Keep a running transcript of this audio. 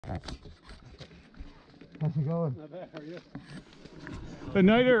How's it going? Not bad, how are you? A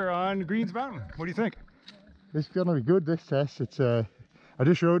nighter on Greens Mountain. What do you think? It's gonna be good, this test. It's I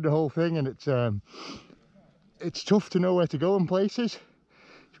just rode the whole thing, and it's tough to know where to go in places.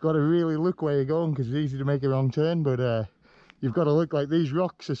 You've got to really look where you're going, because it's easy to make a wrong turn, but you've got to look. Like, these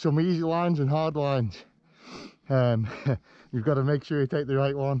rocks are some easy lines and hard lines. You've got to make sure you take the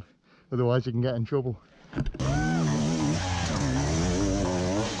right one, otherwise you can get in trouble.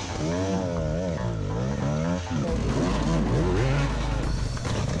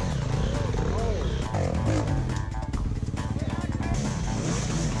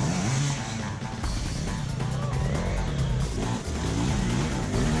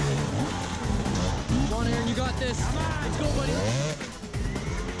 You got this. Let's go, buddy.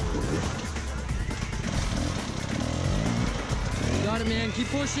 You got it, man. Keep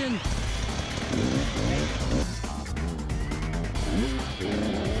pushing.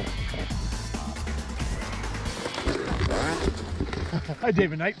 Hi,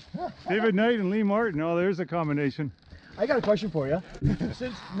 David Knight. David Knight and Lee Martin. Oh, there's a combination. I got a question for you.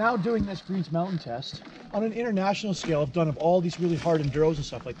 Since now doing this Greens Mountain test, on an international scale, I've done of all these really hard enduros and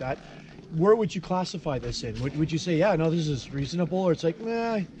stuff like that, where would you classify this in? Would you say, yeah, no, this is reasonable, or it's like,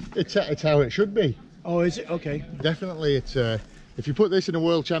 meh? It's how it should be. Oh, is it? Okay. Definitely. It's if you put this in a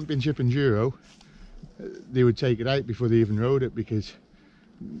World Championship Enduro, they would take it out before they even rode it, because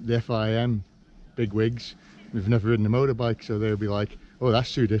the FIM big wigs, we've never ridden a motorbike, so they'd be like, oh,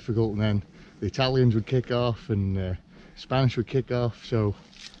 that's too difficult, and then the Italians would kick off and Spanish would kick off. So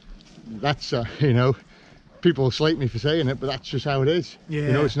that's you know, people slate me for saying it, but that's just how it is. Yeah.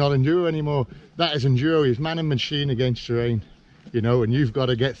 You know, it's not enduro anymore. That is enduro. It's man and machine against terrain, you know, and you've got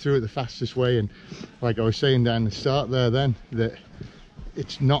to get through it the fastest way. And like I was saying down the start there then, that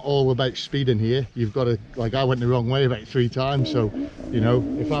it's not all about speed in here. You've got to, like, I went the wrong way about 3 times, so, you know,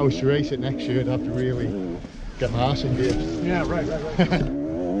 if I was to race it next year, I'd have to really get my arse in gear. Yeah, right.